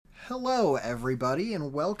Hello, everybody,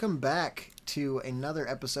 and welcome back to another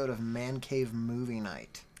episode of Man Cave Movie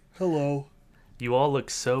Night. Hello. You all look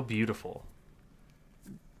so beautiful.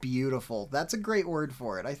 Beautiful. That's a great word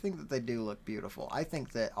for it. I think that they do look beautiful. I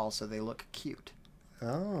think that also they look cute.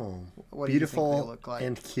 Oh. What do beautiful you think they look like?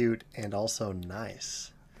 and cute and also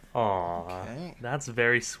nice. Aw, Okay. That's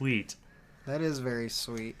very sweet. That is very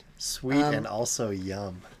sweet. Sweet and also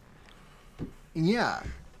yum. Yeah.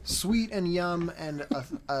 Sweet and yum, and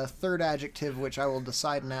a third adjective, which I will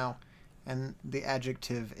decide now, and the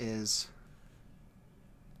adjective is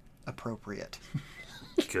appropriate.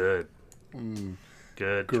 Good.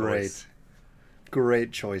 Good Great. choice.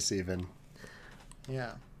 Great choice, even.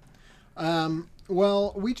 Yeah.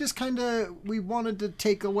 Well, we just we wanted to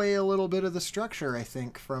take away a little bit of the structure, I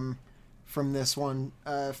think, from this one,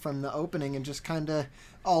 from the opening, and just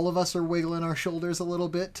all of us are wiggling our shoulders a little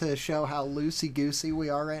bit to show how loosey-goosey we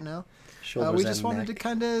are right now. Shoulders We just and wanted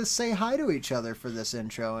neck. to say hi to each other for this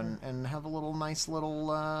intro and have a nice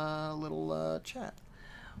little chat.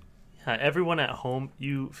 Everyone at home,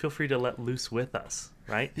 you feel free to let loose with us,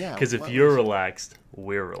 right? Yeah, Because if let you're loose. relaxed,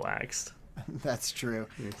 we're relaxed. That's true.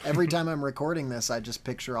 Every time I'm recording this, I just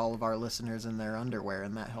picture all of our listeners in their underwear,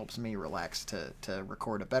 and that helps me relax to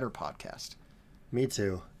record a better podcast. Me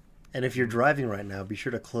too. And if you're driving right now, be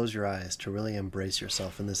sure to close your eyes to really embrace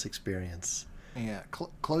yourself in this experience. Yeah,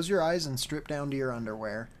 close your eyes and strip down to your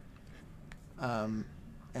underwear,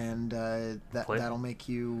 that'll make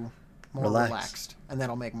you more relaxed, and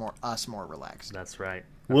that'll make us more relaxed. That's right.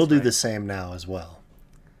 We'll do the same now as well.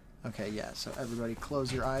 Okay, yeah. So everybody,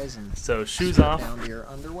 close your eyes and So shoes strip off. down to your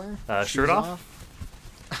underwear. Shirt Shoes off?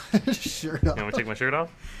 Shirt off. You want me to take my shirt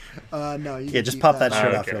off? No, you Yeah, can just keep pop that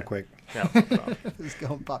shirt off Okay. real quick. No. no. Just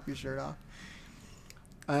go and pop your shirt off.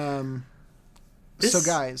 This, So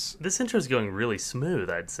guys, This intro's going really smooth,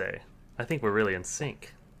 I'd say. I think we're really in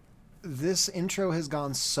sync. this intro has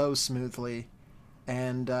gone so smoothly,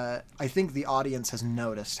 and I think the audience has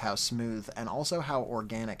noticed how smooth and also how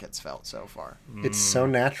organic it's felt so far. It's so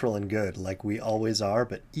natural and good, like we always are,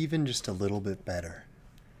 but even just a little bit better.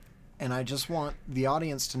 And I just want the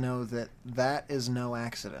audience to know that that is no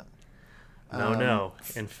accident. No.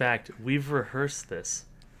 In fact, we've rehearsed this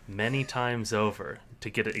many times over to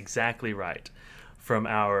get it exactly right. From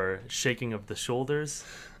our shaking of the shoulders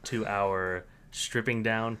to our stripping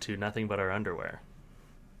down to nothing but our underwear.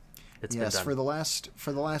 It's Yes, been for done.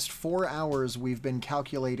 the last 4 hours, we've been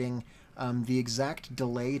calculating the exact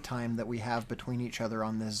delay time that we have between each other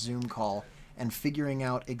on this Zoom call, and figuring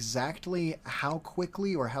out exactly how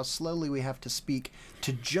quickly or how slowly we have to speak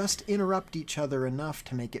to just interrupt each other enough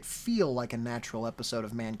to make it feel like a natural episode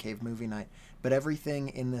of Man Cave Movie Night. But everything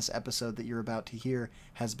in this episode that you're about to hear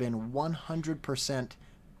has been 100%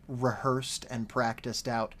 rehearsed and practiced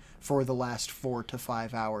out for the last 4 to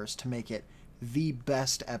 5 hours to make it the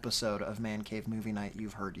best episode of Man Cave Movie Night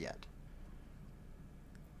you've heard yet.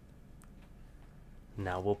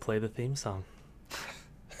 Now we'll play the theme song.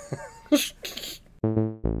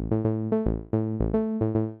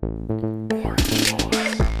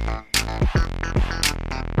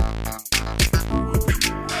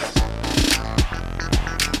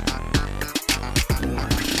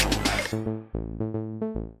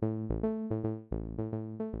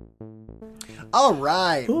 All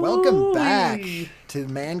right, welcome back Ooh-wee. to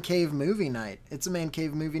Man Cave Movie Night. It's a Man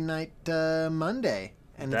Cave Movie Night Monday,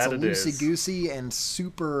 and it's That a it is. loosey-goosey and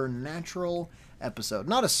supernatural episode.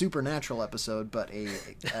 Not a supernatural episode, but a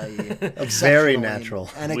Very exceptionally- natural.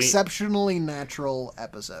 An exceptionally natural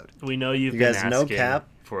episode. We know you've You been guys know asking Cap?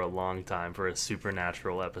 for a long time for a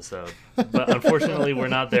supernatural episode, but unfortunately, we're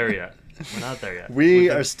not there yet.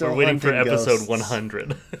 We're still waiting for hunting episode ghosts.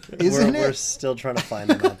 100. Isn't We're it? still trying to find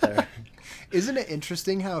them out there. Isn't it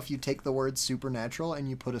interesting how if you take the word supernatural and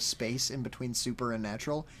you put a space in between super and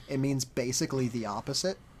natural, it means basically the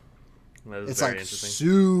opposite? That is It's very like interesting.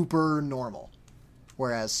 super normal,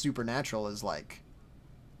 whereas supernatural is like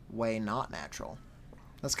way not natural.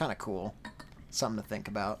 That's kind of cool. Something to think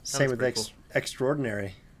about. Same with pretty cool.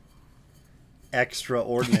 extraordinary.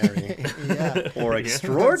 Extraordinary. Yeah, Or Yeah.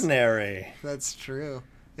 extraordinary. that's true.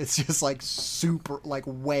 It's just like super, like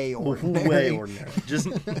way ordinary. Way ordinary. Just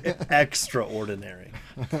extraordinary.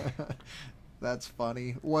 That's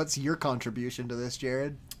funny. What's your contribution to this,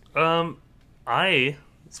 Jared?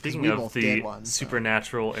 Speaking we of both the did one, so.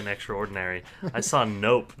 supernatural and extraordinary, I saw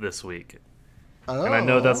Nope this week. Oh, And I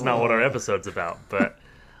know that's not what our episode's about, but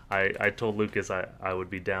I told Lucas I would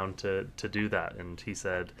be down to do that, and he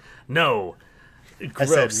said, no.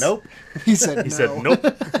 Gross. I said nope. He said no. He said nope.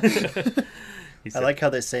 He I said, like how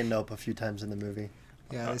they say nope a few times in the movie.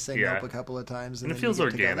 Yeah, they say Yeah. nope a couple of times, and And it then you feels get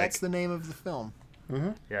to go, organic. that's the name of the film.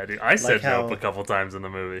 Yeah, dude. I said how- nope a couple times in the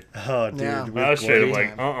movie. Oh, dude. Yeah. with I was straight up Gordy,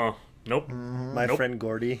 like, time. nope. my Nope. friend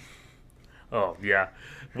Gordy. Oh, yeah.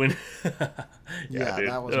 When Yeah, dude.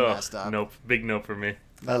 that was Ugh, messed up. Nope. Big nope for me.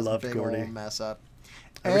 That was a loved big Gordy. old mess up.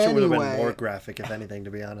 I wish it would have been Anyway, more graphic, if anything,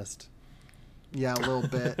 to be honest. Yeah, a little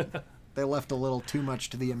bit. They left a little too much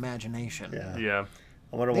to the imagination. Yeah. Yeah.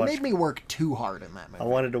 I want to They watch. made me work too hard in that movie. I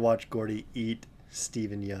wanted to watch Gordy eat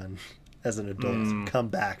Steven Yeun as an adult. Come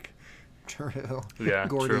back. True. Yeah,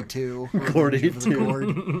 Gordy true. 2. Gordy Revenge of the 2.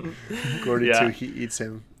 Gourd. Gordy Yeah. 2, he eats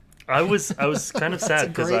him. I was kind of That's a sad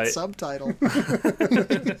because great I subtitle.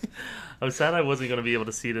 was sad I wasn't going to be able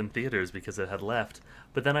to see it in theaters because it had left.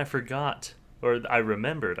 But then I forgot, or I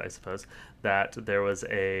remembered, I suppose, that there's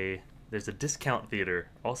a discount theater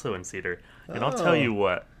also in Cedar. And I'll tell you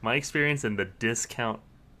what, my experience in the discount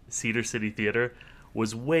Cedar City Theater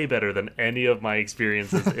was way better than any of my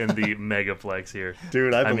experiences in the Megaplex here.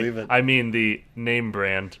 Dude, I believe it. I mean the name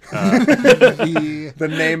brand. The The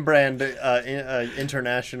name brand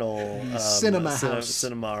international Cinema House.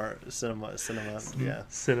 cinema, yeah,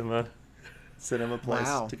 cinema place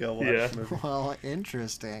Wow. to go watch Yeah. the movie. well,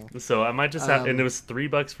 interesting. So I might just have, and it was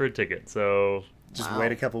 $3 for a ticket. So Just Wow.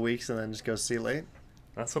 wait a couple weeks and then just go see it late.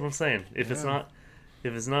 that's what I'm saying. If it's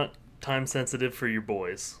not time sensitive for your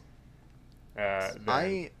boys, then,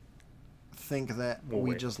 I think that We'll we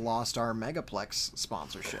wait. just lost our Megaplex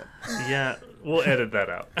sponsorship. yeah, we'll edit that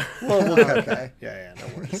out. Well, we'll cut Okay. that. Yeah,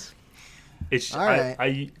 no worries. It's All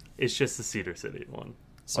right. it's just the Cedar City one.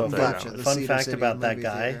 So I'll tell you that Gotcha. one. The fun Cedar fact City about that movie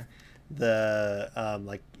guy, theater. the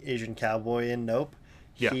like Asian cowboy in Nope.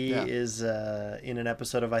 Yeah. He Yeah. is in an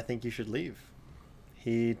episode of I Think You Should Leave.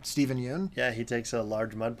 He Stephen Yoon? he takes a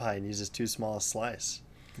large mud pie and uses too small a slice.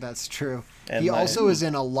 That's true. And He my- also is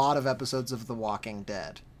in a lot of episodes of The Walking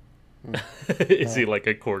Dead. Is he like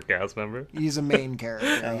a core cast member? He's a main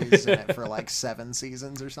character. He's in it for like 7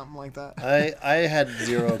 seasons or something like that. I had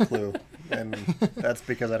zero clue, and that's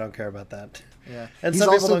because I don't care about that. Yeah. And He's some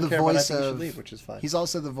people also don't the care about I voice Think You Should of Leave, which is fine. He's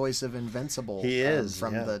also the voice of Invincible. He is,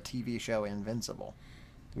 from yeah. the TV show Invincible.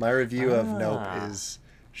 My review of Ah. Nope is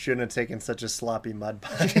shouldn't have taken such a sloppy mud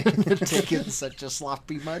pie Taking such a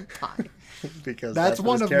sloppy mud pie. because That's what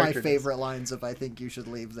one his of my character does. favorite lines of I Think You Should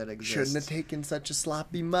Leave that exists. Shouldn't have taken such a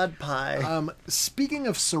sloppy mud pie. Speaking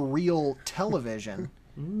of surreal television,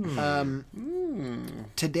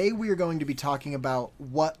 today we are going to be talking about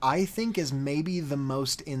what I think is maybe the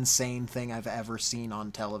most insane thing I've ever seen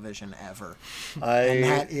on television ever. And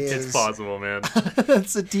that is It's possible, man.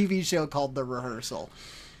 it's a TV show called The Rehearsal.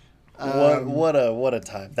 What a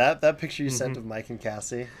time! That picture you sent of Mike and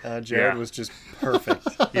Cassie, Jared, Yeah. was just perfect.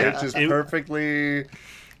 Yeah. It just It- perfectly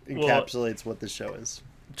encapsulates what this show is.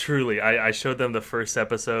 Truly, I showed them the first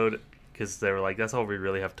episode because they were like, "That's all we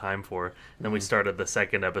really have time for." And then we started the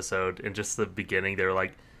second episode, and just the beginning, they were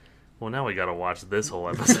like, "Well, now we got to watch this whole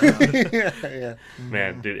episode." Yeah.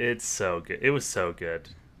 Man, dude, it's so good. It was so good.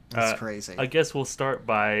 That's crazy. I guess we'll start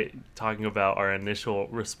by talking about our initial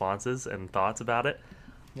responses and thoughts about it.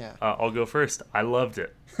 Yeah. I'll go first. I loved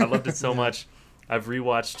it. I loved it so much. I've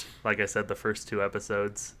rewatched, like I said, the first 2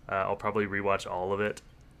 episodes. I'll probably rewatch all of it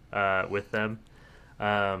with them.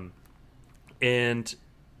 And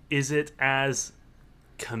is it as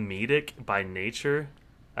comedic by nature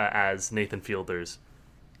as Nathan Fielder's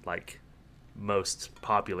like most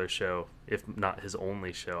popular show, if not his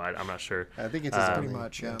only show? I'm not sure. I think it's his Pretty only.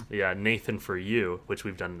 much, yeah. Yeah, Nathan for You, which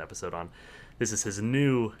we've done an episode on. This is his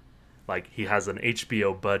new, like, he has an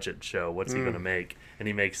HBO budget show. What's he going to make? And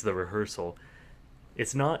he makes The Rehearsal.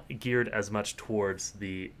 It's not geared as much towards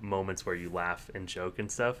the moments where you laugh and joke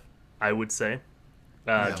and stuff, I would say,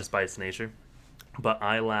 just by its nature. But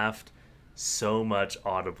I laughed so much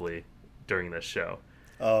audibly during this show.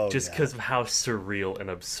 Oh, Just yeah. because of how surreal and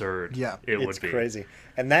absurd Yeah. it would It's be. crazy.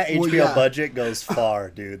 And that Well, HBO yeah. budget goes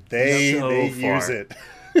far, dude. They So they far. use it.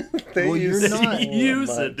 They Well, use you're it not- so Use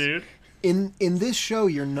much. it, dude. In this show,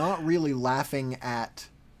 you're not really laughing at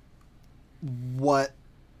what,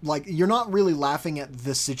 like, you're not really laughing at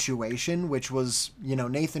the situation, which was,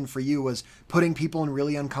 Nathan for You was putting people in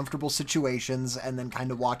really uncomfortable situations and then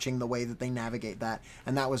kind of watching the way that they navigate that,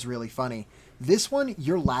 and that was really funny. This one,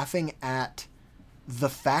 you're laughing at the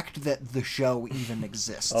fact that the show even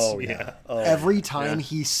exists. Oh Yeah. yeah. Oh, Every time Yeah.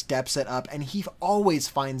 he steps it up, and he always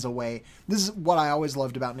finds a way. This is what I always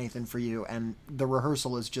loved about Nathan for You, and The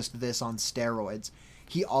Rehearsal is just this on steroids.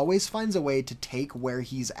 He always finds a way to take where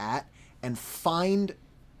he's at and find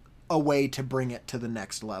a way to bring it to the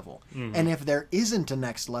next level. And if there isn't a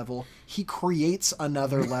next level, he creates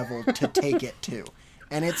another level to take it to.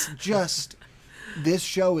 And it's just, this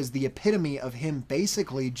show is the epitome of him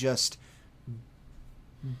basically just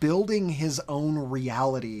building his own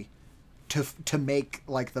reality to make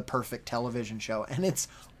like the perfect television show. And it's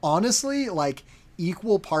honestly like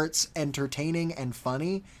equal parts entertaining and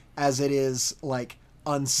funny as it is like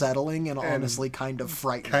unsettling and honestly kind of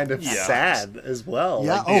frightening. Kind of sad as well.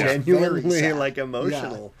 Yeah, like, very genuinely sad. like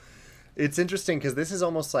emotional. It's interesting because this is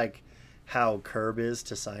almost like how Curb is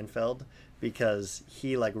to Seinfeld, because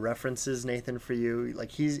he like references Nathan For You.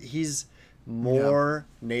 Like he's more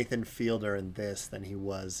Nathan Fielder in this than he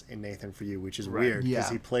was in Nathan For You, which is weird because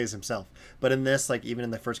he plays himself. But in this, like even in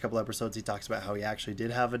the first couple episodes, he talks about how he actually did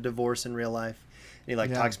have a divorce in real life. And he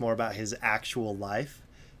like talks more about his actual life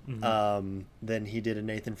than he did in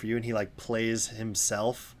Nathan For You, and he like plays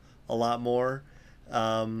himself a lot more.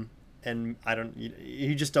 And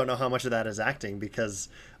you just don't know how much of that is acting, because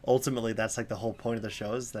ultimately that's like the whole point of the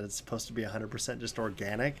show, is that it's supposed to be 100% just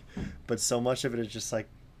organic, but so much of it is just like,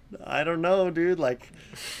 I don't know, dude. Like,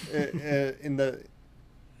 I don't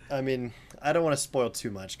want to spoil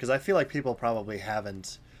too much because I feel like people probably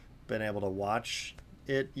haven't been able to watch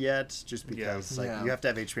it yet, just because you have to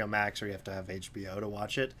have HBO Max or you have to have HBO to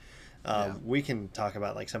watch it. We can talk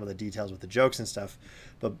about like some of the details with the jokes and stuff,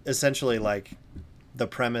 but essentially like the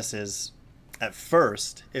premise is, at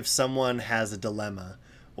first, if someone has a dilemma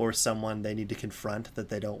or someone they need to confront that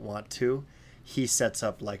they don't want to, he sets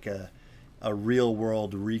up like a real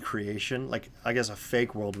world recreation, like I guess a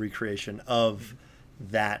fake world recreation of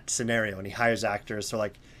that scenario, and he hires actors. So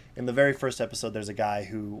like in the very first episode, there's a guy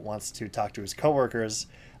who wants to talk to his coworkers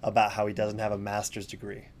about how he doesn't have a master's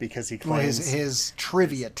degree because he claims his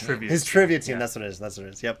trivia team. His trivia team. That's what it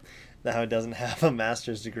is. Yep. That how he doesn't have a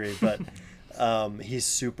master's degree, but he's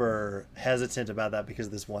super hesitant about that because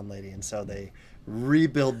of this one lady, and so they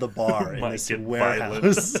rebuild the bar in this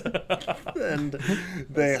warehouse and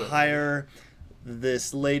they hire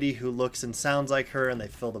this lady who looks and sounds like her, and they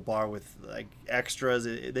fill the bar with like extras.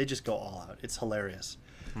 They just go all out. It's hilarious.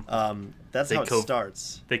 That's how it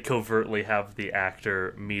starts. They covertly have the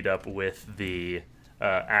actor meet up with the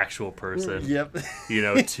actual person. Yep.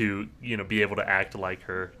 To be able to act like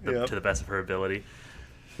her to the best of her ability.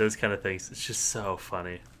 Those kind of things. It's just so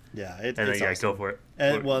funny. Yeah, it's awesome. Go for it.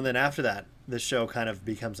 And then after that, the show kind of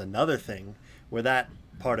becomes another thing where that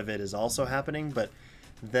part of it is also happening, but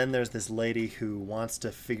then there's this lady who wants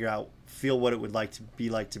to feel what it would be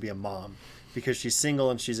to be a mom, because she's single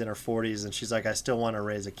and she's in her 40s, and she's like, I still want to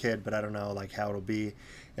raise a kid, but I don't know like how it'll be.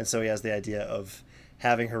 And so he has the idea of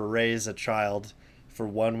having her raise a child for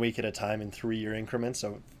 1 week at a time in 3-year increments.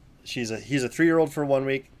 So he's a 3-year-old for 1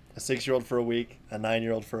 week, a 6-year-old for a week, a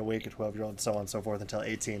 9-year-old for a week, a 12-year-old, and so on and so forth until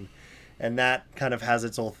 18. And that kind of has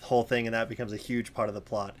its whole thing, and that becomes a huge part of the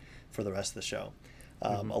plot for the rest of the show,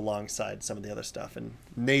 alongside some of the other stuff. And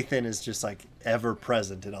Nathan is just like ever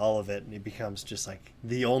present in all of it, and he becomes just like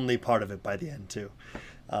the only part of it by the end too.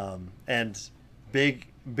 And big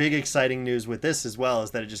exciting news with this as well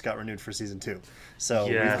is that it just got renewed for season 2. So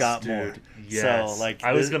we've got more. Yes. So like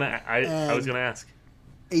I was gonna ask.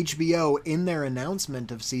 HBO in their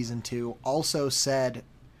announcement of season 2 also said,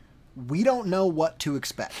 we don't know what to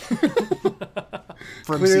expect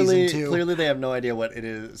from season 2. Clearly they have no idea what it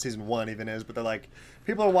is, season 1 even is, but they're like,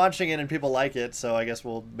 people are watching it and people like it, so I guess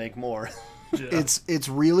we'll make more. It's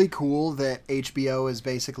really cool that HBO is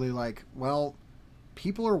basically like, well,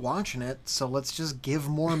 people are watching it, so let's just give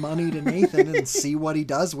more money to Nathan and see what he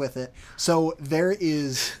does with it. So there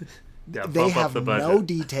is... they have no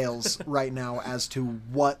details right now as to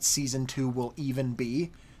what season 2 will even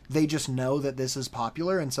be. They just know that this is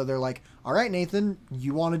popular, and so they're like, all right, Nathan,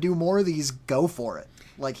 you want to do more of these? Go for it.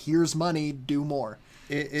 Like, here's money, do more.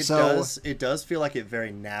 It does feel like it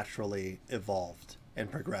very naturally evolved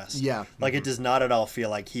and progressed. Yeah. Like, it does not at all feel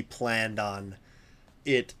like he planned on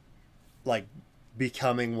it, like,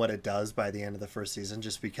 becoming what it does by the end of the first season,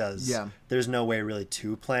 just because there's no way really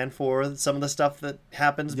to plan for some of the stuff that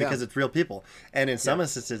happens, because it's real people, and in some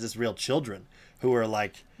instances it's real children who are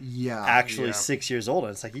like actually 6 years old,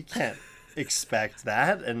 and it's like you can't expect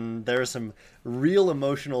that. And there are some real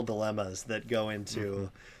emotional dilemmas that go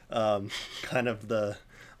into kind of the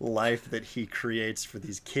life that he creates for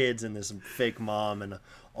these kids and this fake mom and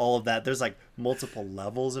all of that. There's like multiple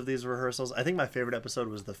levels of these rehearsals. I think my favorite episode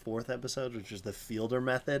was the 4th episode, which is the Fielder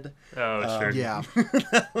method. Oh, sure. Yeah.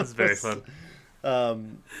 It's very fun.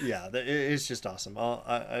 It's just awesome.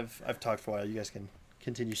 I've talked for a while. You guys can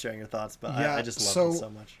continue sharing your thoughts, but I just love it so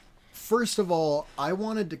much. First of all, I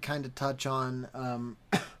wanted to kind of touch on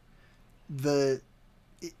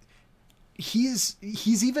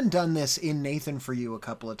he's even done this in Nathan For You a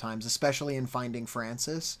couple of times, especially in Finding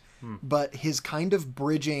Francis. But his kind of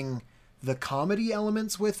bridging the comedy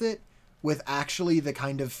elements with it with actually the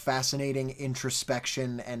kind of fascinating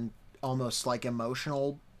introspection and almost like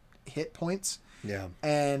emotional hit points. Yeah.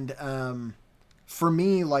 And for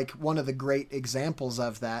me, like, one of the great examples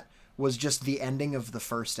of that was just the ending of the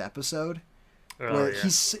first episode, where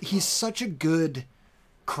he's such a good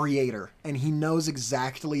creator, and he knows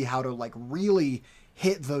exactly how to, like, really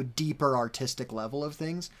hit the deeper artistic level of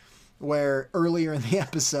things. Where earlier in the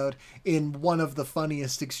episode, in one of the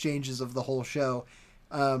funniest exchanges of the whole show,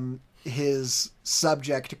 his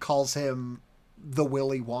subject calls him the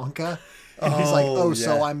Willy Wonka. And he's like, "Oh, yeah.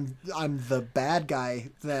 so I'm the bad guy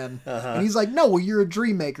then?" And he's like, "No, well, you're a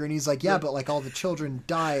dream maker." And he's like, "Yeah, but like all the children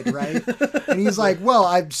died, right?" And he's like, "Well,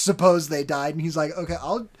 I suppose they died." And he's like, "Okay,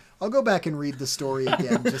 I'll go back and read the story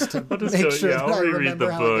again just to make sure that I remember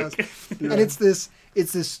how it goes." And it's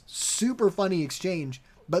this super funny exchange.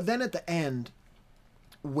 But then at the end,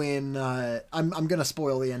 when I'm gonna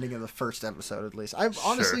spoil the ending of the first episode at least.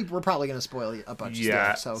 We're probably gonna spoil a bunch of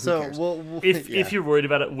stuff. So who cares? If you're worried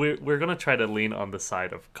about it, we're gonna try to lean on the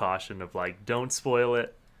side of caution of like, don't spoil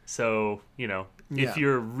it. So if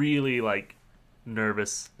you're really like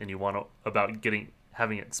nervous and you want to about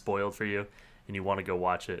having it spoiled for you and you want to go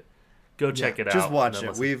watch it, go check it out. Just watch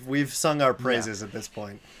it. We've sung our praises at this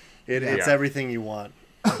point. It's everything you want,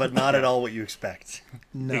 but not at all what you expect.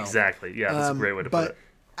 No. Exactly. Yeah, that's a great way to put it.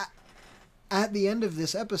 At the end of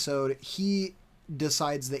this episode, he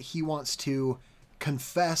decides that he wants to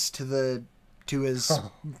confess to his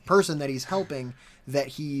person that he's helping that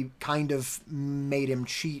he kind of made him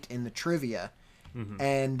cheat in the trivia. Mm-hmm.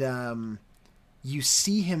 And you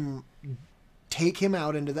see him take him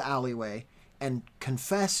out into the alleyway and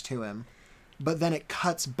confess to him, but then it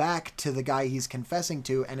cuts back to the guy he's confessing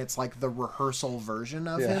to, and it's like the rehearsal version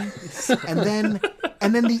of him.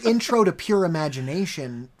 And then the intro to Pure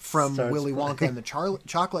Imagination from Willy Wonka and the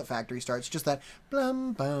Chocolate Factory starts, just that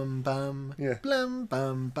blum bum bum, blum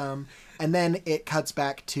bum bum, and then it cuts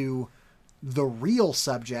back to the real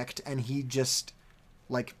subject, and he just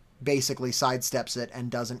like basically sidesteps it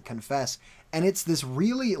and doesn't confess. And it's this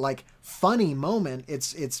really like funny moment.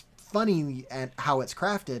 It's funny at how it's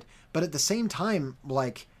crafted, but at the same time,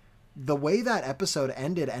 like the way that episode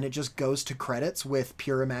ended and it just goes to credits with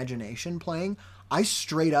Pure Imagination playing, I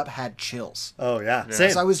straight up had chills. Oh yeah.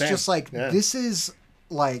 Same, so I was just like, this is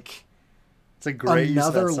like it's a great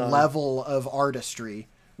another level of artistry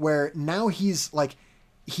where now he's like,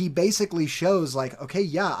 he basically shows like, okay,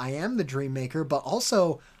 yeah, I am the dream maker, but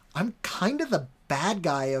also I'm kind of the bad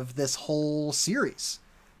guy of this whole series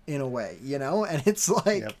in a way, and it's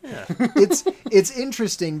like, it's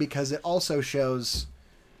interesting because it also shows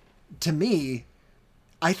to me,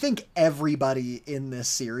 I think everybody in this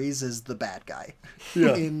series is the bad guy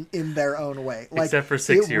in their own way. Like, except for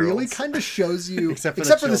 6-year-olds. It really kind of shows you, except for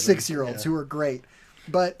the 6-year-olds who are great.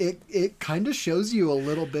 But it kind of shows you a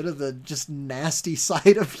little bit of the just nasty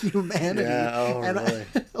side of humanity. Yeah, and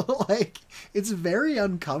really. It's very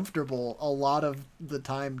uncomfortable a lot of the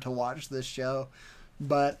time to watch this show.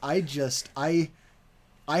 But I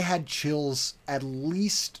had chills at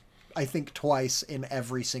least, I think, twice in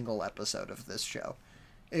every single episode of this show.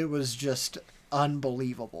 It was just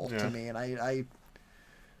unbelievable to me, and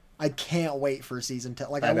I can't wait for season 2.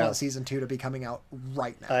 Like, I want season 2 to be coming out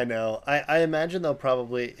right now. I know. I imagine he'll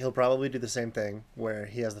probably do the same thing where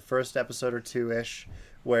he has the first episode or two-ish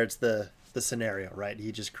where it's the scenario, right?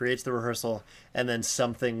 He just creates the rehearsal and then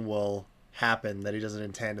something will happen that he doesn't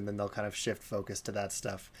intend, and then they'll kind of shift focus to that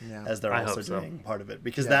stuff as they're also doing part of it.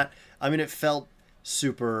 Because it felt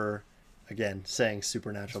super, again, saying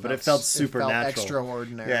supernatural, but it felt supernatural. It felt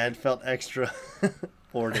extraordinary. Yeah, it felt extra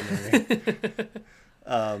ordinary.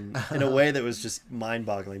 In a way that was just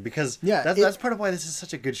mind-boggling, because that's part of why this is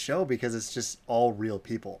such a good show, because it's just all real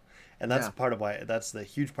people, and that's that's the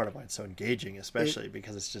huge part of why it's so engaging, especially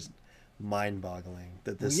because it's just mind-boggling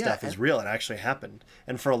that this stuff is real and actually happened.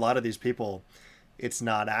 And for a lot of these people, it's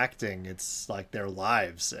not acting, it's like their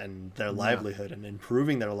lives and their livelihood and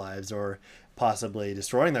improving their lives or possibly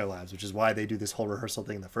destroying their lives, which is why they do this whole rehearsal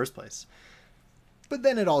thing in the first place. But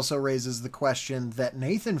then it also raises the question that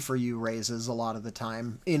Nathan For You raises a lot of the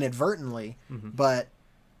time, inadvertently, but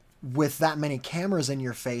with that many cameras in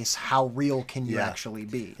your face, how real can you actually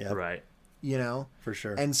be? Yep. Right. For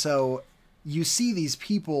sure. And so you see these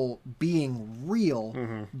people being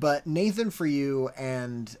real, but Nathan For You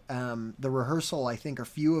and The Rehearsal, I think, are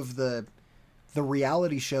few of the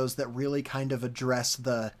reality shows that really kind of address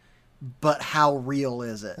but how real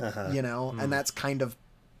is it, And that's kind of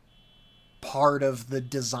part of the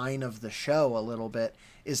design of the show a little bit,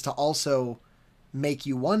 is to also make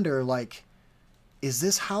you wonder, like, is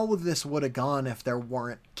this how this would have gone if there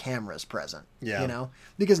weren't cameras present? Yeah. You know?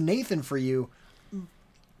 Because Nathan, for you,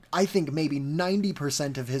 I think maybe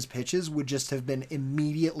 90% of his pitches would just have been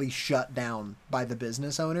immediately shut down by the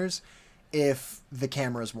business owners if the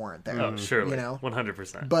cameras weren't there. Oh, surely. You know?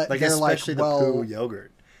 100%. But Like, they're like, especially the well, poo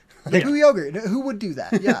yogurt. the poo yogurt. Who would do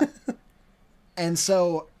that? Yeah. And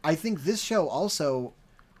so I think this show also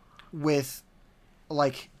with,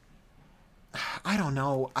 like, I don't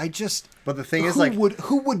know. But the thing is, like,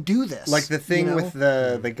 who would do this? like the thing you know? with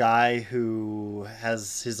the guy who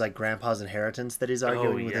has his like grandpa's inheritance that he's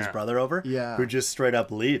arguing with his yeah. brother over, Yeah. who just straight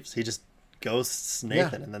up leaves. He just ghosts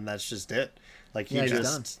Nathan, Yeah. and then that's just it. Like he Yeah, he's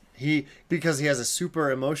just because he has a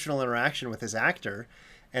super emotional interaction with his actor,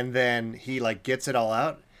 and then he like gets it all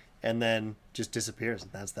out, and then just disappears,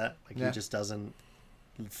 and that's that. Like Yeah. he just doesn't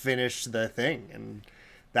finish the thing, and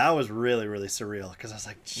that was really really surreal because I was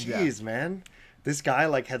like, geez, man. This guy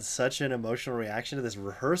like had such an emotional reaction to this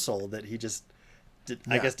rehearsal that he just,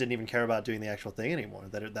 I guess, didn't even care about doing the actual thing anymore.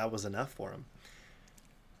 That was enough for him.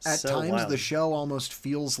 At So times, wild. the show almost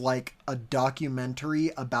feels like a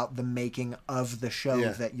documentary about the making of the show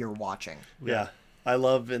Yeah. that you're watching. Yeah, I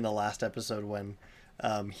love in the last episode when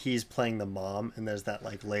he's playing the mom, and there's that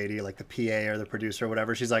like lady, like the PA or the producer or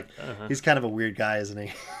whatever. She's like, he's kind of a weird guy, isn't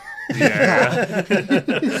he?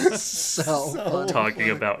 Yeah. So Talking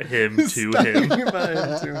about him to him. Talking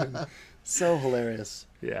about him too. So hilarious.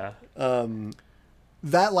 Yeah.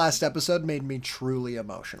 that last episode made me truly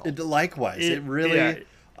emotional. Likewise, it really. yeah.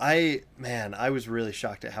 I was really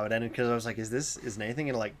shocked at how it ended because I was like, is Nathan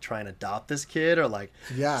gonna like try and adopt this kid or like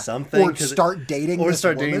Yeah. something Or 'Cause start dating or this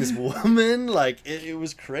start woman? dating this woman? Like it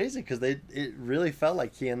was crazy because it really felt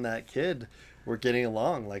like he and that kid were getting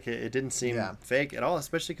along. Like it didn't seem Yeah. fake at all,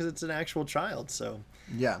 especially because it's an actual child. So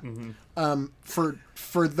Yeah.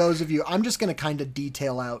 For those of you, I'm just going to kind of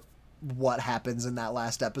detail out what happens in that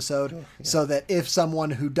last episode so that if someone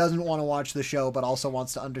who doesn't want to watch the show but also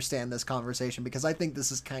wants to understand this conversation, because I think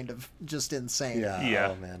this is kind of just insane.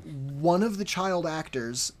 Yeah. Oh man. One of the child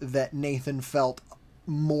actors that Nathan felt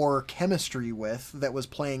more chemistry with, that was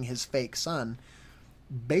playing his fake son,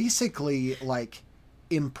 basically like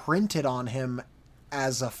imprinted on him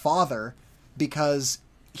as a father because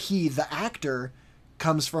he, the actor,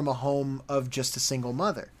 comes from a home of just a single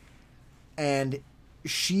mother. And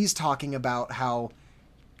she's talking about how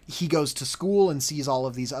he goes to school and sees all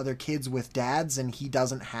of these other kids with dads and he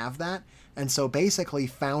doesn't have that. And so basically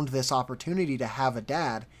found this opportunity to have a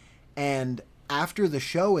dad. And after the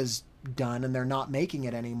show is done and they're not making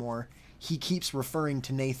it anymore, he keeps referring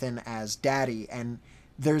to Nathan as daddy. And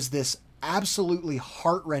there's this absolutely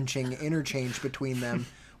heart-wrenching interchange between them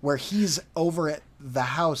where he's over at the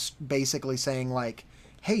house basically saying like,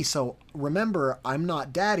 hey, so remember, I'm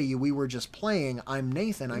not daddy, we were just playing, I'm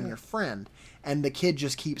Nathan, I'm your friend. And the kid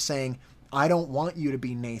just keeps saying, I don't want you to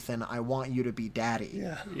be Nathan, I want you to be daddy.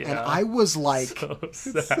 Yeah. And I was like So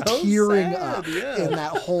sad. tearing sad, up yeah. in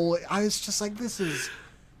that whole, I was just like, this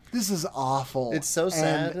is awful. It's so And-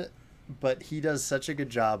 sad, but he does such a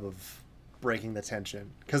good job of breaking the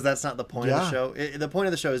tension because that's not the point of the Yeah. show. The point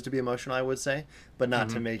of the show is to be emotional, I would say, but not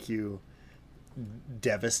to make you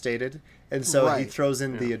devastated. And so he Right. throws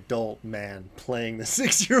in the adult man playing the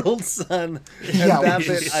 6-year-old son. And Yeah, that which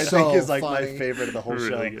bit is I so think is like funny. my favorite of the whole Really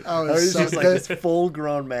show. good. Oh, How it's he's so just like good. this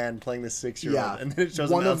full-grown man playing this 6-year-old, Yeah. and then it shows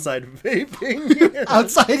One him of- outside vaping.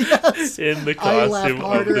 outside, yes. In the I laughed costume of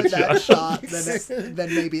harder the at that child. shot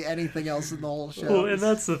than maybe anything else in the whole show. Well, and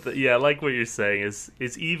that's the yeah, like what you're saying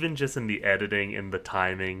is even just in the editing and the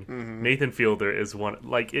timing, Nathan Fielder is one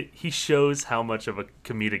he shows how much of a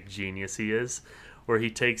comedic genius he is, where he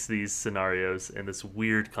takes these scenarios and this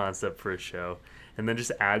weird concept for a show, and then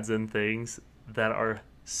just adds in things that are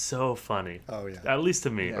so funny. Oh, yeah. At least to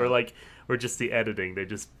me, Yeah. or just the editing. They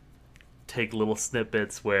just take little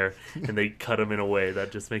snippets and they cut them in a way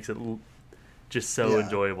that just makes it just so Yeah.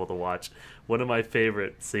 enjoyable to watch. One of my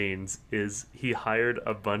favorite scenes is he hired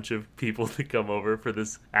a bunch of people to come over for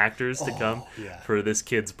this actors to come yeah. for this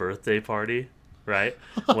kid's birthday party, right?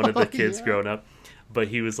 One of the kids Yeah. grown up. But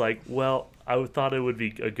he was like, well, I thought it would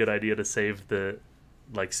be a good idea to save the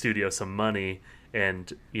studio some money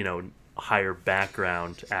and, hire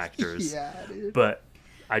background actors. Yeah, dude. But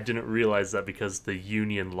I didn't realize that because the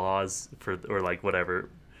union laws for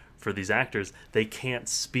these actors, they can't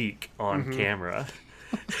speak on camera.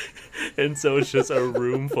 And so it's just a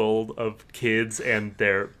room full of kids and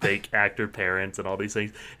their fake actor parents and all these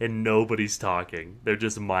things, and nobody's talking. They're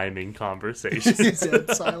just miming conversations. It's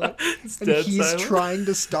dead silent. It's And dead he's silent. trying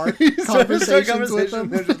to start Start conversations with them.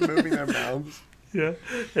 They're just moving their mouths. Yeah,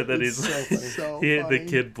 and then he's so funny. So the funny.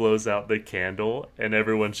 kid blows out the candle, and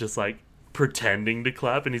everyone's just like, pretending to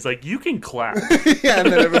clap, and he's like, "You can clap." Yeah,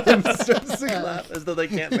 and then everyone starts to clap as though they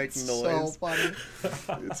can't make It's noise. so funny.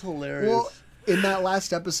 It's hilarious. Well, in that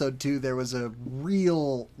last episode too, there was a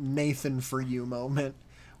real Nathan for you moment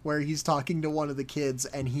where he's talking to one of the kids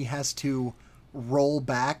and he has to roll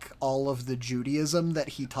back all of the Judaism that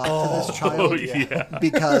he taught to this child yeah.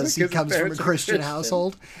 because he Because his comes from a parents are Christian Christian.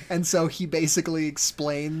 household. And so he basically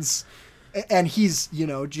explains, and he's,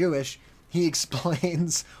 Jewish, he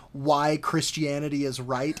explains why Christianity is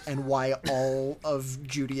right and why all of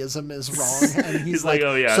Judaism is wrong. And he's like,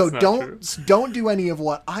 "Oh, yeah, so it's not don't do any of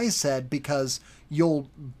what I said because you'll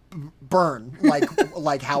burn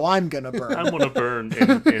like how I'm gonna burn." I'm gonna burn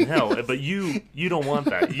in hell, but you don't want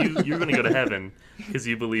that. You're gonna go to heaven because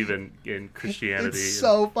you believe in Christianity. It's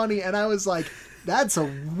so funny, and I was like, that's a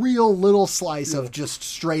real little slice of just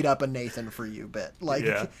straight up a Nathan for you bit. Like,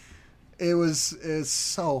 Yeah. it's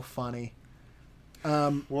so funny.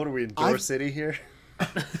 What are we in Door City here?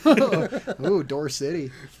 Ooh, Door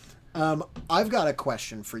City. I've got a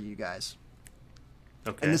question for you guys.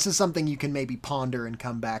 Okay. And this is something you can maybe ponder and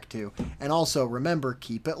come back to. And also, remember,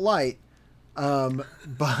 keep it light.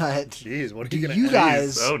 But Jeez, what are do you gonna you ask?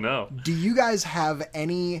 guys Oh no. do you guys have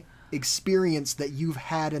any experience that you've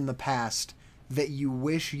had in the past that you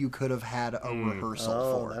wish you could have had a rehearsal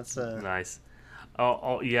Oh, for? that's a Nice.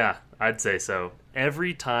 Oh, yeah, I'd say so.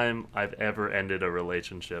 Every time I've ever ended a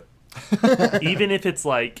relationship, even if it's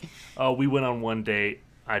like, oh, we went on one date,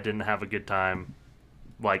 I didn't have a good time,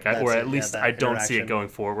 like, That's or it, at yeah, least that I don't see it interaction. going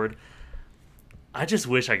forward. I just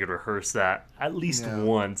wish I could rehearse that at least Yeah.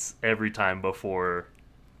 once every time before,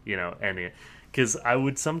 ending it. Because I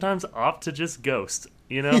would sometimes opt to just ghost,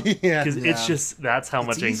 Yeah. Because it's Yeah. just, that's how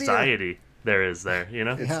much easier. anxiety there is there, it's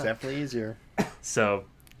Yeah. definitely easier. So,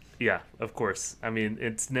 yeah, of course. I mean,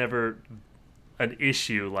 it's never an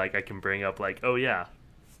issue like I can bring up like, oh yeah,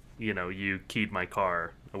 you keyed my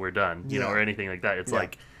car, we're done, Yeah. or anything like that. It's Yeah.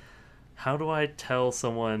 like, how do I tell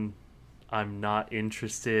someone I'm not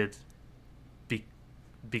interested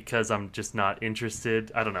because I'm just not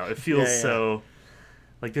interested? I don't know. It feels Yeah, yeah. so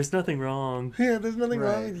like there's nothing wrong. Yeah, there's nothing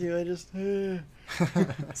wrong Right. with you. I just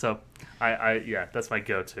So, yeah, that's my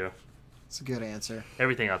go-to. It's a good answer.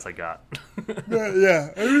 Everything else I got.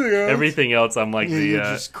 yeah, everything else. Everything else I'm like You're the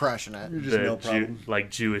just crushing it. Just no the problem. like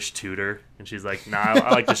Jewish tutor, and she's like, "Nah,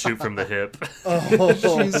 I like to shoot from the hip." Oh,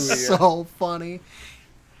 She's yeah. so funny.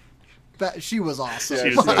 That she was awesome. Yeah,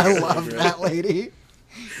 She was so I good. love that lady.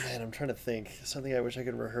 Man, I'm trying to think. Something I wish I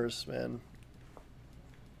could rehearse, man.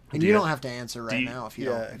 And Do you you- don't have to answer right do you- now if you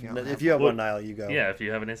Yeah, don't. If you don't if have you have one. one, Niall, you go. Yeah, if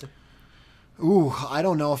you have an answer. Ooh, I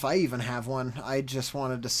don't know if I even have one. I just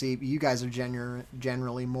wanted to see. You guys are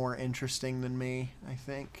generally more interesting than me, I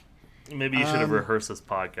think. Maybe you should have Um, rehearsed this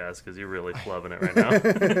podcast because you're really flubbing it right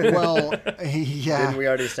now. Well, yeah. Didn't we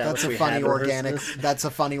already establish That's a we funny had rehearsed organic. this? That's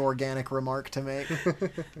a funny organic remark to make.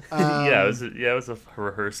 Yeah, it was a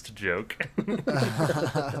rehearsed joke.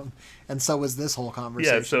 And so was this whole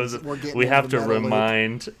conversation. Yeah, so We're getting we into have the to meta loop.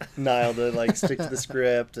 remind Niall to like stick to the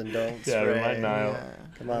script and don't Yeah, stray. remind Niall. Yeah.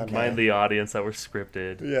 Come on, remind the audience that we're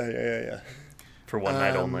scripted Yeah. for one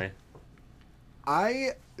night Um, only.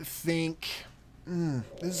 I think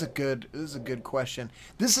this is a good question.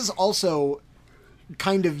 This is also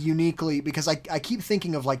kind of uniquely because I keep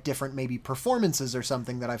thinking of like different maybe performances or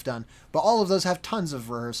something that I've done, but all of those have tons of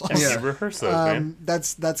rehearsals. Yeah, rehearse those, man.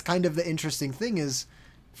 That's kind of the interesting thing is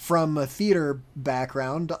from a theater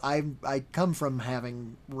background, I come from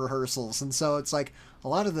having rehearsals, and so it's like a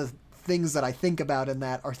lot of the things that I think about in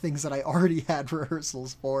that are things that I already had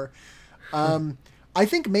rehearsals for. I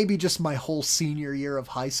think maybe just my whole senior year of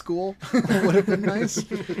high school would have been nice.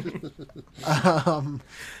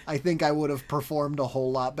 I think I would have performed a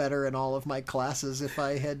whole lot better in all of my classes if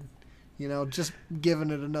I had, just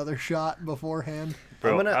given it another shot beforehand.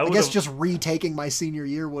 Bro, I'm gonna- I I guess would've- just retaking my senior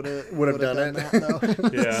year would have done it. that, though.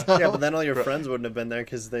 Yeah. So, Yeah, but then all your friends wouldn't have been there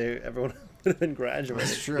because everyone would have been graduated.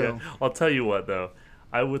 that's true. Yeah. I'll tell you what, though.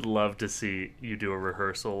 I would love to see you do a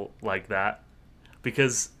rehearsal like that.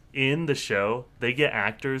 Because in the show, they get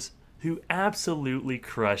actors who absolutely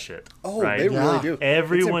crush it. Oh, right? they really Yeah. do.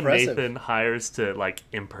 Everyone It's impressive. Nathan hires to like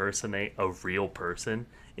impersonate a real person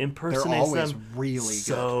impersonates always them really good.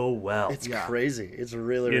 so well. It's Yeah. crazy. It's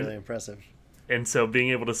really, Yeah. really impressive. And so being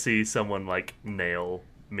able to see someone like nail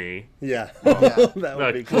me, Yeah. Yeah. That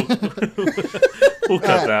would be like, cool. we'll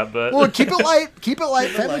cut that, but Well, keep it light,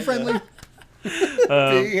 family light, friendly.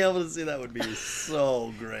 Being able to see that would be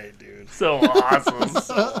so great, dude. so awesome.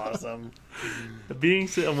 So awesome.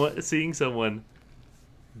 Seeing someone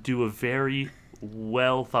do a very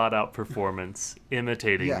well thought out performance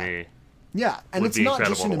imitating Yeah. me Yeah, and would it's be not just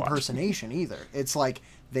incredible an to watch. impersonation either. It's like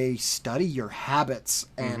they study your habits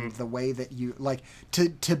and the way that you like to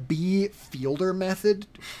be Fielder method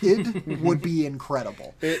would be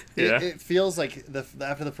incredible. It feels like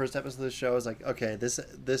after the first episode of the show is like, okay,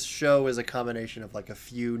 this show is a combination of like a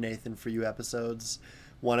few Nathan For You episodes,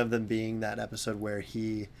 one of them being that episode where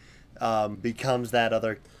he becomes that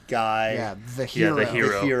other guy. Yeah, the hero. the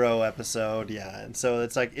hero. The hero episode, yeah. And so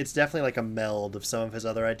it's like, it's definitely like a meld of some of his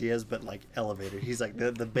other ideas, but like elevated. He's like,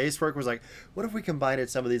 the base work was like, what if we combined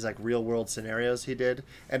some of these like real world scenarios he did,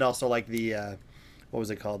 and also like the what was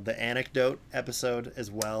it called, the anecdote episode as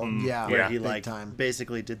well, Yeah, where yeah, he big like time.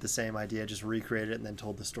 basically did the same idea, just recreated it and then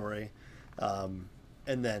told the story, and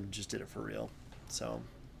then just did it for real. So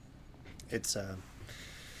it's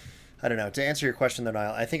I don't know. To answer your question, though,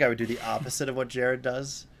 Niall, I think I would do the opposite of what Jared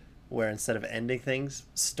does, where instead of ending things,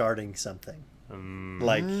 starting something,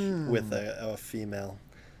 like with a female,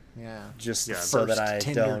 Yeah. just Yeah. so that First I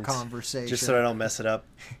Tinder don't, conversation. just so I don't mess it up,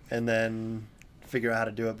 and then figure out how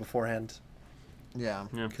to do it beforehand. Yeah.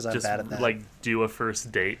 Yeah, 'Cause I'm just bad at that. like do a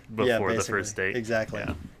first date Yeah, before the basically. first date. Exactly.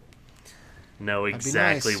 Yeah. Know be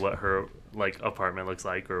exactly nice. what her like apartment looks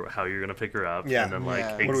like or how you're gonna pick her up. Yeah. And then like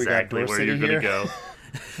Yeah. What do we got, exactly Door where City you're gonna here?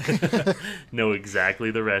 go. Know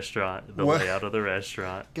exactly the restaurant, the What- layout of the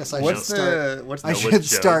restaurant. Guess I What's should start. the what's I the what should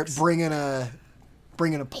start jokes? bringing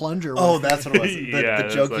a plunger. oh with me. that's what it was. The, Yeah, the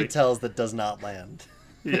it's joke he like- tells that does not land.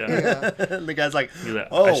 Yeah. And the guy's like, He's like,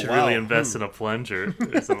 oh I should wow. really invest in a plunger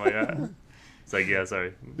or something like that. It's like, yeah,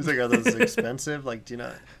 sorry. He's like, are those expensive? Like, do you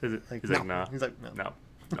not? He's Like, like, nah. He's like, no.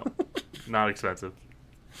 No, not expensive.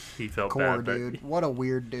 He felt Core bad, but dude. What a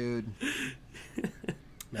weird dude.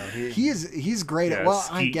 No, He's great at. Yeah, Well,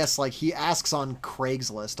 I Skeet. guess like he asks on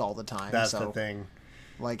Craigslist all the time. that's so the thing.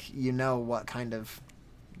 like what kind of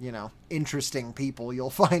interesting people you'll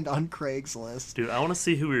find on Craigslist. dude, I want to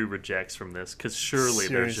see who he rejects from this because surely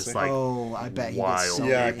there's just Seriously. like, Oh, I bet he wild. gets so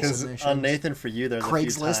Yeah, many because submissions. on Nathan For You, there's a few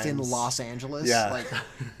Craigslist in times- Los Angeles. Yeah, Like,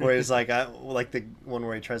 where he's like, like the one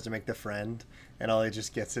where he tries to make the friend, and all he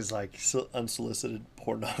just gets is like unsolicited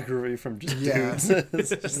pornography from just Yeah. dudes. It's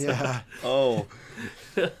just like, yeah. oh,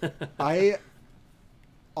 I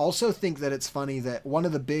also think that it's funny that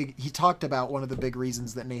he talked about one of the big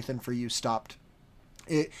reasons that Nathan For You stopped.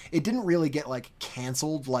 It didn't really get like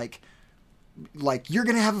canceled like you're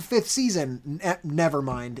gonna have a fifth season. Never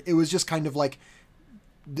mind. It was just kind of like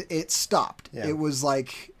it stopped. Yeah. It was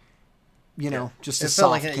like just a it felt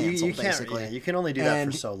soft like cancel you can't. basically. Yeah, you can only do that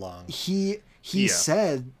And for so long. He Yeah.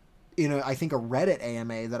 said I think a Reddit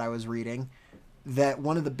AMA that I was reading that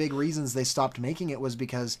one of the big reasons they stopped making it was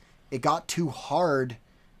because it got too hard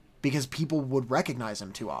because people would recognize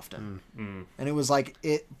him too often. And it was like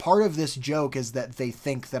part of this joke is that they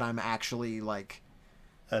think that I'm actually like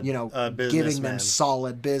A giving them businessman.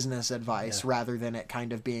 solid business advice Yeah. rather than it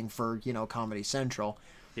kind of being for Comedy Central.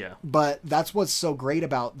 yeah, But that's what's so great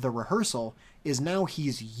about the rehearsal is now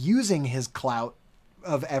he's using his clout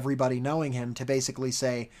of everybody knowing him to basically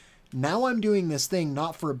say, now I'm doing this thing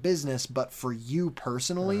not for business, but for you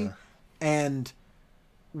personally. And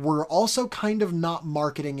we're also kind of not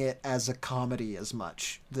marketing it as a comedy as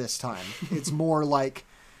much this time. It's more like,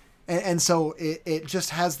 and so it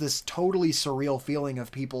just has this totally surreal feeling of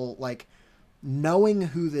people like knowing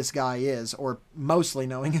who this guy is, or mostly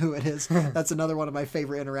knowing who it is. That's another one of my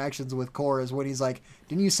favorite interactions with Core is when he's like,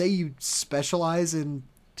 didn't you say you specialize in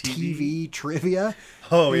TV trivia?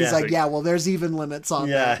 Oh, And he's yeah. like, yeah, well, there's even limits on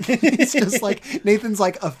Yeah. that. It's just like Nathan's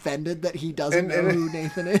like offended that he doesn't know who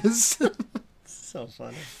Nathan is. So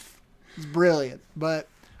funny. It's brilliant. But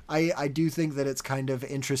I do think that it's kind of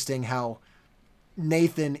interesting how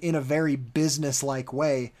Nathan, in a very business-like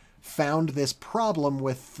way, found this problem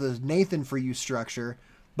with the Nathan For You structure,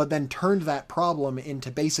 but then turned that problem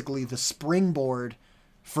into basically the springboard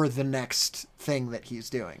for the next thing that he's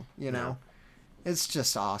doing, It's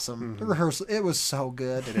just awesome. The rehearsal, it was so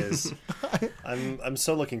good. It is. I'm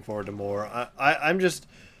so looking forward to more. I'm just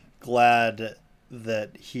glad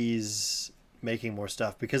that he's making more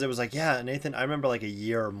stuff, because it was like, yeah, Nathan, I remember like a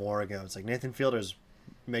year or more ago, it's like Nathan Fielder's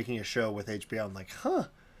making a show with HBO. I'm like, I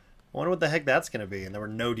wonder what the heck that's going to be. And there were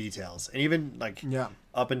no details. And even like Yeah.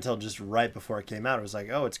 up until just right before it came out, it was like,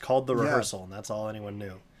 oh, it's called The Yeah. Rehearsal. And that's all anyone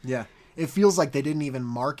knew. Yeah. It feels like they didn't even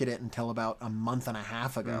market it until about a month and a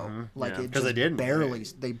half ago. Like Yeah. it 'Cause just they didn't.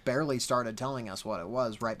 they barely started telling us what it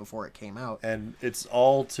was right before it came out. And it's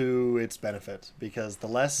all to its benefit, because the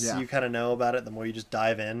less Yeah. you kind of know about it, the more you just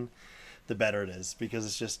dive in, the better it is, because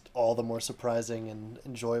it's just all the more surprising and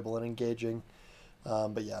enjoyable and engaging.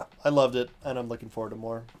 But yeah, I loved it, and I'm looking forward to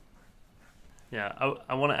more. yeah.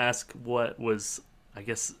 I want to ask what was, I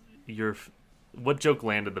guess, your what joke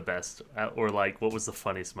landed the best, or like what was the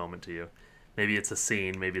funniest moment to you? Maybe it's a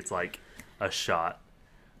scene, maybe it's like a shot.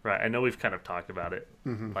 Right, I know we've kind of talked about it.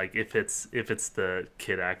 Mm-hmm. Like if it's the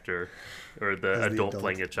kid actor or the As the adult adult.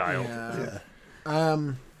 playing a child.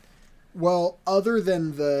 Yeah. Well, other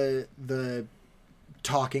than the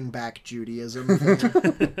talking back Judaism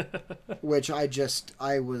thing, which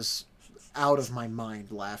I was out of my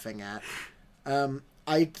mind laughing at.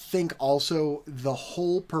 I think also the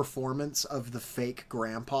whole performance of the fake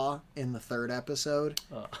grandpa in the third episode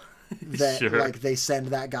that Sure. like they send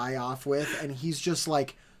that guy off with, and he's just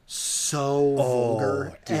like so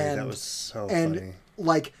vulgar dude, and that was so and funny.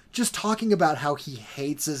 like just talking about how he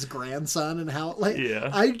hates his grandson and how like Yeah.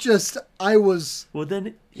 I was Well,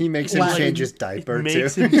 then He makes him Like, change his diaper it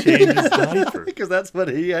makes too. him change his diaper. Because that's what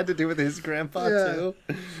he had to do with his grandpa Yeah. too.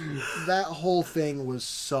 that whole thing was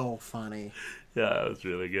so funny. Yeah, that was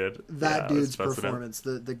really good. That Yeah, I was dude's busting up. performance,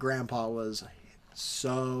 the grandpa was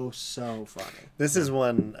so funny. This is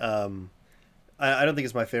one. I don't think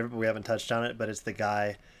it's my favorite, but we haven't touched on it. But it's the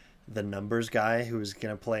guy, the numbers guy, who's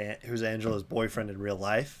who's Angela's boyfriend in real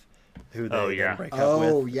life, who they Oh, then yeah. break up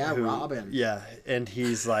Oh, with. yeah, Robin. Yeah, and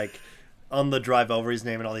he's like. On the drive over, he's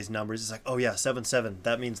naming all these numbers. He's like, "Oh yeah, 7-7.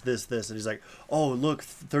 That means this." And he's like, "Oh look,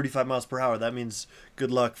 35 miles per hour. That means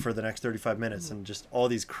good luck for the next 35 minutes." And just all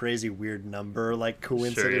these crazy weird number like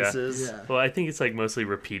coincidences. Yeah. Well, I think it's like mostly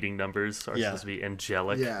repeating numbers are Yeah. supposed to be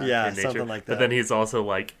angelic Yeah. Yeah, in nature. something like But that. then he's also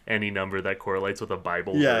like any number that correlates with a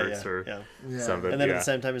Bible Yeah, verse or yeah. Yeah. something. And then yeah. at the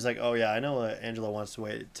same time, he's like, "Oh yeah, I know Angela wants to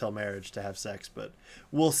wait till marriage to have sex, but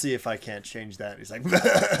we'll see if I can't change that." He's like,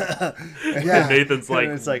 Yeah. Nathan's like,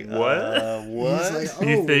 and it's like, what? what? He's like, oh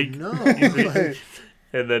You think- no. you think- Like,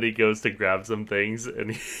 And then he goes to grab some things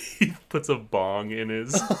and he puts a bong in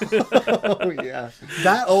his. Oh yeah.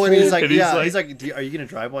 that Oh, and whole- he's like, And he's yeah. like- He's like, "Are you gonna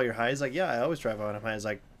drive while you're high?" He's like, "Yeah, I always drive when I'm high." He's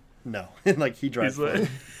like, "No," and like he drives. He's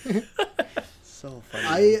like, So funny.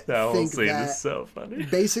 I that whole think scene that is so funny.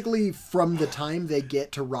 basically from the time they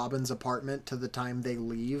get to Robin's apartment to the time they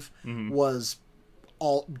leave was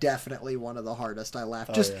all definitely one of the hardest. I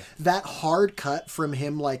laughed. Just yeah. that hard cut from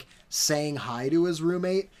him like saying hi to his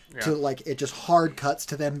roommate to Yeah. like it just hard cuts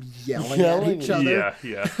to them yelling at Yelling. each other. Yeah,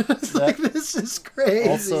 yeah. It's like this is crazy.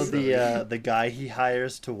 Also, the guy he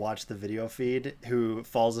hires to watch the video feed who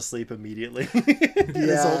falls asleep immediately. His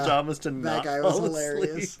Yeah, whole job was to that not guy was fall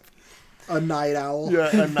hilarious. asleep. A night owl. Yeah,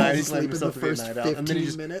 a night Falls asleep in the himself to be a first night owl, 15 and then he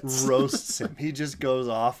just minutes. roasts him. He just goes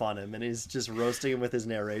off on him, and he's just roasting him with his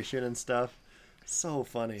narration and stuff. So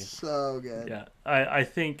funny. So good. Yeah, I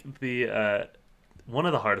think the one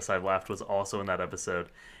of the hardest I've laughed was also in that episode,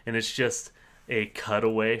 and it's just a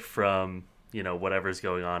cutaway from whatever's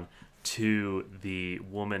going on to the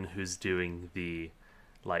woman who's doing the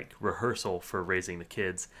like rehearsal for raising the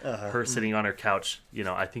kids. Her sitting on her couch,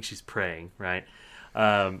 I think she's praying, right?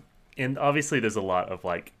 And obviously there's a lot of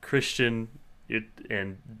like Christian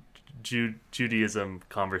and Judaism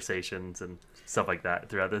conversations and stuff like that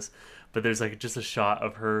throughout this. But there's like just a shot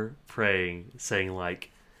of her praying, saying like,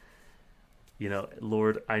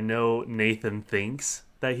 Lord, I know Nathan thinks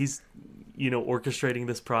that he's, orchestrating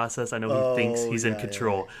this process. I know he thinks he's in yeah,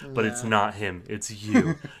 control, but it's Yeah. not him. It's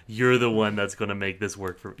you. You're the one that's going to make this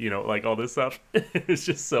work for, like all this stuff. It's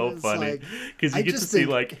just so It's funny like, because I you get to just see think-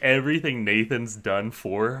 like everything Nathan's done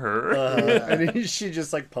for her. And she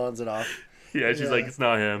just like pawns it off. Yeah, she's Yeah. like, it's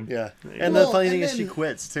not him. Yeah. And Well, the funny and thing is she then-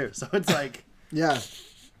 quits too. So it's like, Yeah.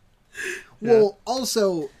 Well,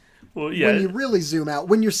 also, Well, yeah. when you really zoom out,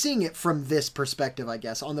 when you're seeing it from this perspective, I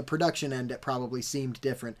guess, on the production end, it probably seemed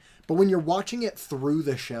different. But when you're watching it through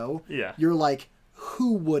the show, Yeah. you're like,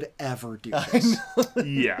 who would ever do this?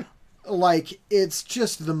 Yeah. Like, it's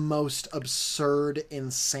just the most absurd,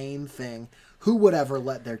 insane thing. Who would ever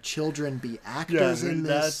let their children be actors in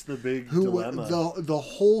this? that's the big Who dilemma. the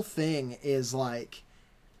whole thing is like,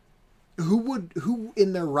 who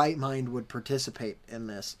in their right mind would participate in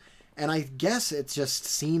this? And I guess it just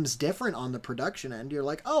seems different on the production end. You're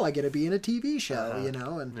like, oh, I get to be in a TV show,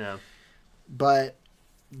 and Yeah. but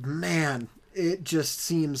man, it just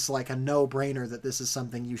seems like a no-brainer that this is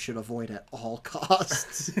something you should avoid at all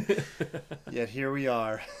costs. Yet here we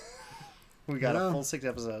are. We got Yeah. a full 6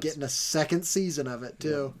 episodes. Getting a second season of it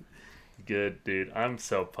too. Good, dude. I'm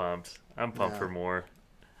so pumped. I'm pumped Yeah. for more.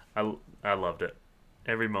 I loved it.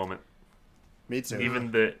 Every moment. Me too.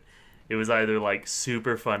 Even it was either like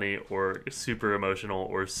super funny or super emotional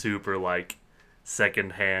or super like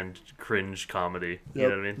secondhand cringe comedy. You Yep.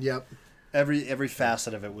 know what I mean? Yep. every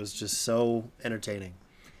facet of it was just so entertaining.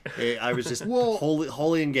 I was just Well-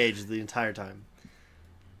 wholly engaged the entire time.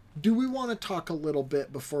 Do we want to talk a little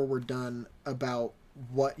bit before we're done about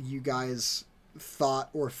what you guys thought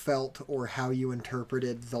or felt or how you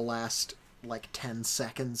interpreted the last, like, 10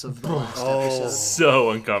 seconds of the last episode. So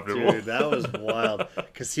uncomfortable. Dude, that was wild.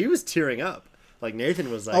 Because he was tearing up. Like,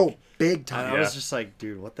 Nathan was like... Oh, big time. I was just like,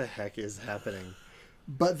 dude, what the heck is happening?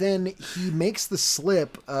 But then he makes the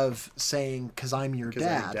slip of saying, "'Cause I'm your Because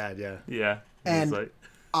dad." I'm dad, yeah. Yeah. And He's like,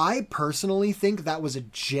 I personally think that was a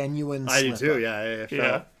genuine I slip. do too, yeah. I felt...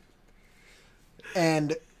 yeah.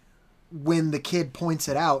 And when the kid points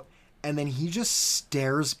it out, and then he just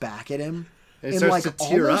stares back at him, And he in starts like to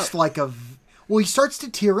tear almost up. like a... Well, he starts to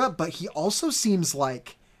tear up, but he also seems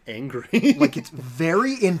like Angry. like it's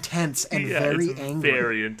very intense and Yeah, very it's angry.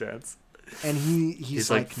 very intense. And he's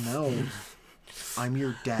like, like, "No, I'm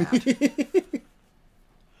your dad."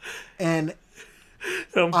 And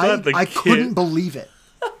I'm glad I couldn't believe it.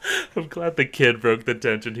 I'm glad the kid broke the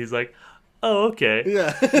tension. He's like, "Oh, okay.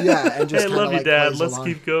 yeah. Yeah, and just Hey, kinda, love you, like, Dad. plays Let's along.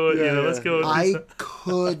 keep going. Yeah, Let's yeah. go." I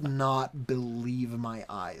could not believe my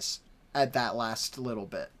eyes at that last little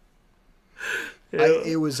bit.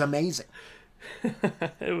 It was amazing.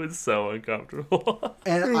 It was so uncomfortable.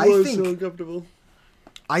 And It I was think so uncomfortable.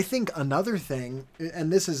 I think another thing,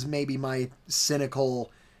 and this is maybe my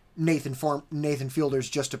cynical Nathan Fielder's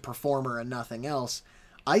just a performer and nothing else.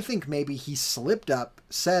 I think maybe he slipped up,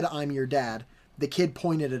 said, "I'm your dad." The kid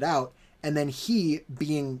pointed it out, and then he,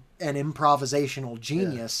 being an improvisational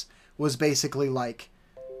genius, was basically like,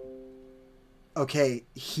 "Okay,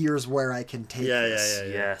 here's where I can take this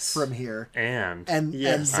Yes. from here." And And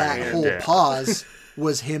Yes, that I'm your whole dad. pause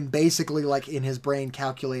was him basically like in his brain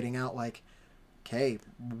calculating out like, okay,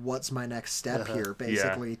 what's my next step here,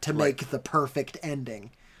 basically, to make the perfect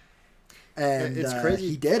ending. And It's crazy.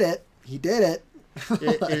 he did it. He did it.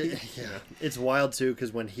 Yeah. It's wild too,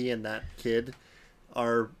 because when he and that kid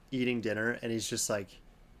are eating dinner, and he's just like,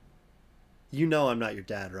 "You know I'm not your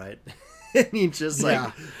dad, right?" And he just like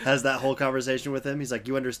Yeah. has that whole conversation with him. He's like,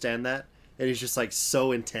 "You understand that?" And he's just like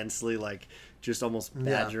so intensely like just almost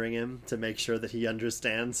badgering him to make sure that he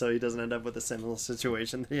understands, so he doesn't end up with a similar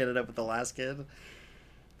situation that he ended up with the last kid.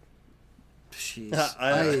 Jeez.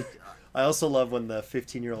 I also love when the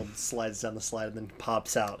 15-year-old slides down the slide and then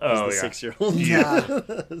pops out Oh, as the yeah. 6-year-old. Yeah.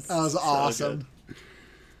 That was awesome.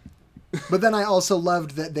 But then I also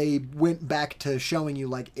loved that they went back to showing you,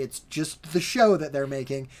 like, it's just the show that they're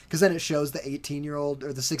making. Because then it shows the 18-year-old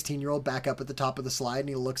or the 16-year-old back up at the top of the slide, and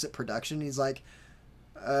he looks at production. And he's like,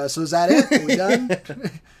 so is that it? Are we done?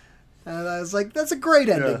 And I was like, that's a great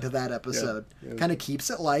ending to that episode. Yeah. Kind of keeps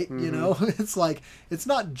it light, you know? It's like, it's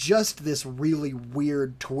not just this really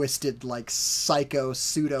weird, twisted, like, psycho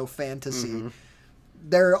pseudo-fantasy.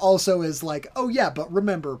 There also is like, oh yeah, but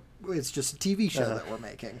remember, it's just a TV show that we're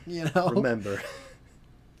making, you know? Remember.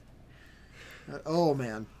 Oh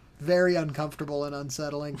man, very uncomfortable and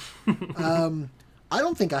unsettling. I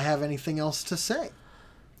don't think I have anything else to say.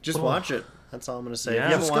 Just watch it. That's all I'm going to say. Yeah, If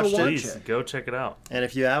you haven't just go watched it, watch please it. go check it out. and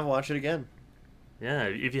if you have, watch it again. Yeah,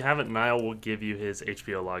 if you haven't, Niall will give you his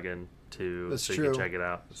HBO login That's so true. you can check it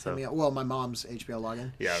out. So Well, my mom's HBO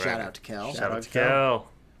login. Yeah, Shout right. out to Kel. shout out out to to Cal. Cal.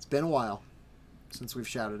 It's been a while since we've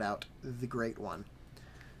shouted out the great one.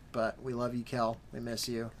 But we love you, Kel. We miss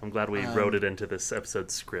you. I'm glad we wrote it into this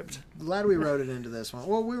episode script. Glad we wrote it into this one.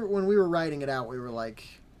 Well, when we were writing it out, we were like,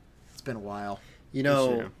 it's been a while. You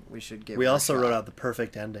know, We should give we it a also shot. wrote out the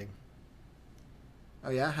perfect ending. Oh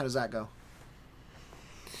yeah? How does that go?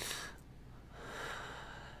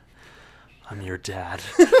 I'm your dad.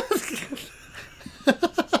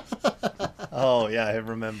 Oh, yeah, I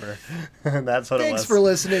remember. That's what it Thanks was. for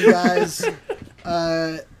listening, guys.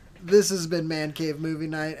 This has been Man Cave Movie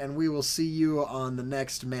Night, and we will see you on the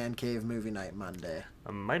next Man Cave Movie Night Monday.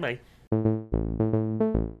 Bye bye.